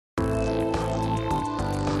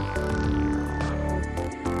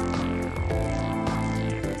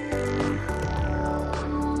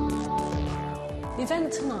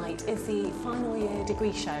event tonight is the final year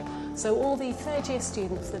degree show. So all the third year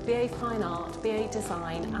students, the BA Fine Art, BA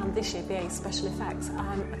Design and this year BA Special Effects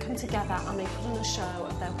are come together and they put on a show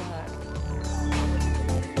of their work.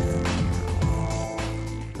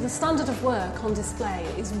 The standard of work on display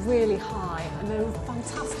is really high and they're a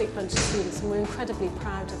fantastic bunch of students and we're incredibly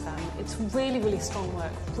proud of them. It's really, really strong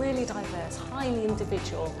work, really diverse, highly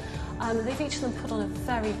individual. They've each of them put on a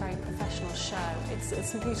very, very professional show. It's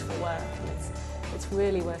some beautiful work and it's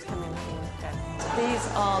really worth coming and having a look at. These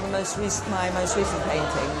are my most recent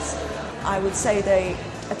paintings. I would say they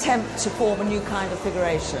attempt to form a new kind of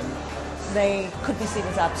figuration. They could be seen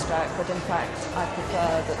as abstract, but in fact I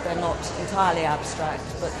prefer that they're not entirely abstract,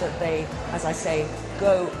 but that they, as I say,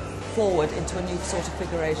 go forward into a new sort of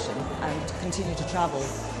figuration and continue to travel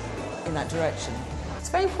in that direction. It's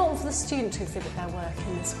very important for the student to exhibit their work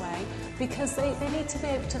in this way because they need to be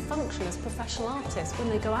able to function as professional artists when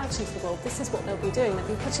they go out into the world. This is what they'll be doing. They'll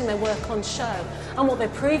be putting their work on show, and what they're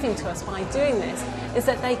proving to us by doing this is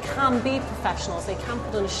that they can be professionals. They can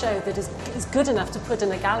put on a show that is good enough to put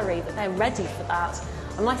in a gallery, that they're ready for that.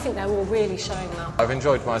 And I think they're all really showing that. I've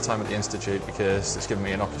enjoyed my time at the Institute because it's given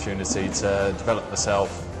me an opportunity to develop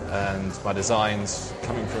myself and my designs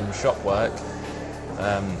coming from shop work,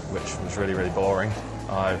 which was really, really boring.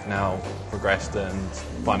 I've now progressed and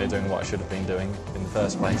finally doing what I should have been doing in the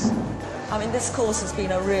first place. I mean, this course has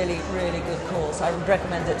been a really, really good course. I would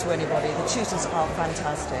recommend it to anybody. The tutors are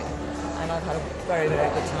fantastic and I've had a very, very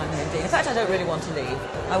good time here indeed. In fact, I don't really want to leave.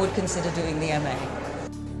 I would consider doing the MA.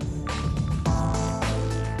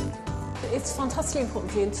 It's fantastically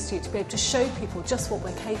important for the Institute to be able to show people just what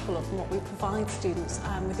we're capable of and what we provide students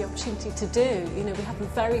with the opportunity to do. You know, we have a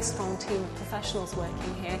very strong team of professionals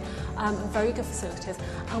working here, and very good facilities,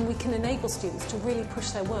 and we can enable students to really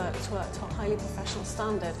push their work to a highly professional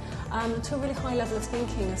standard, and to a really high level of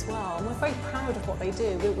thinking as well. And we're very proud of what they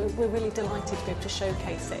do. We're really delighted to be able to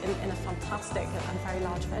showcase it in a fantastic and very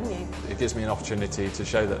large venue. It gives me an opportunity to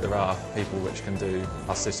show that there are people which can do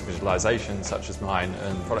artistic visualisation such as mine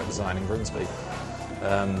and product design in Grimsby.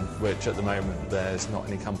 Which at the moment there's not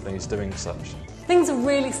any companies doing such. Things are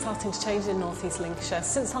really starting to change in North East Lincolnshire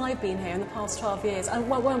since I've been here in the past 12 years. And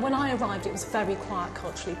when I arrived, it was very quiet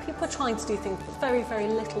culturally. People were trying to do things, but very, very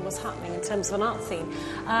little was happening in terms of an art scene.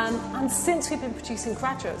 And since we've been producing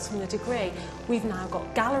graduates from the degree, we've now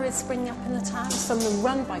got galleries springing up in the town, some of them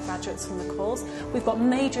run by graduates from the course. We've got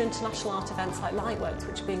major international art events like Lightworks,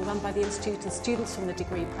 which are being run by the Institute and students from the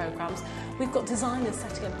degree programmes. We've got designers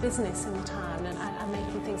setting up business in the town and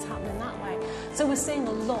making things happen in that way. So we're seeing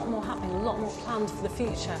a lot more happening, a lot more planned for the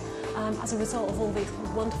future as a result of all these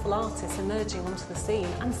wonderful artists emerging onto the scene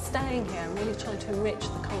and staying here and really trying to enrich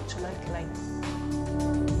the culture locally.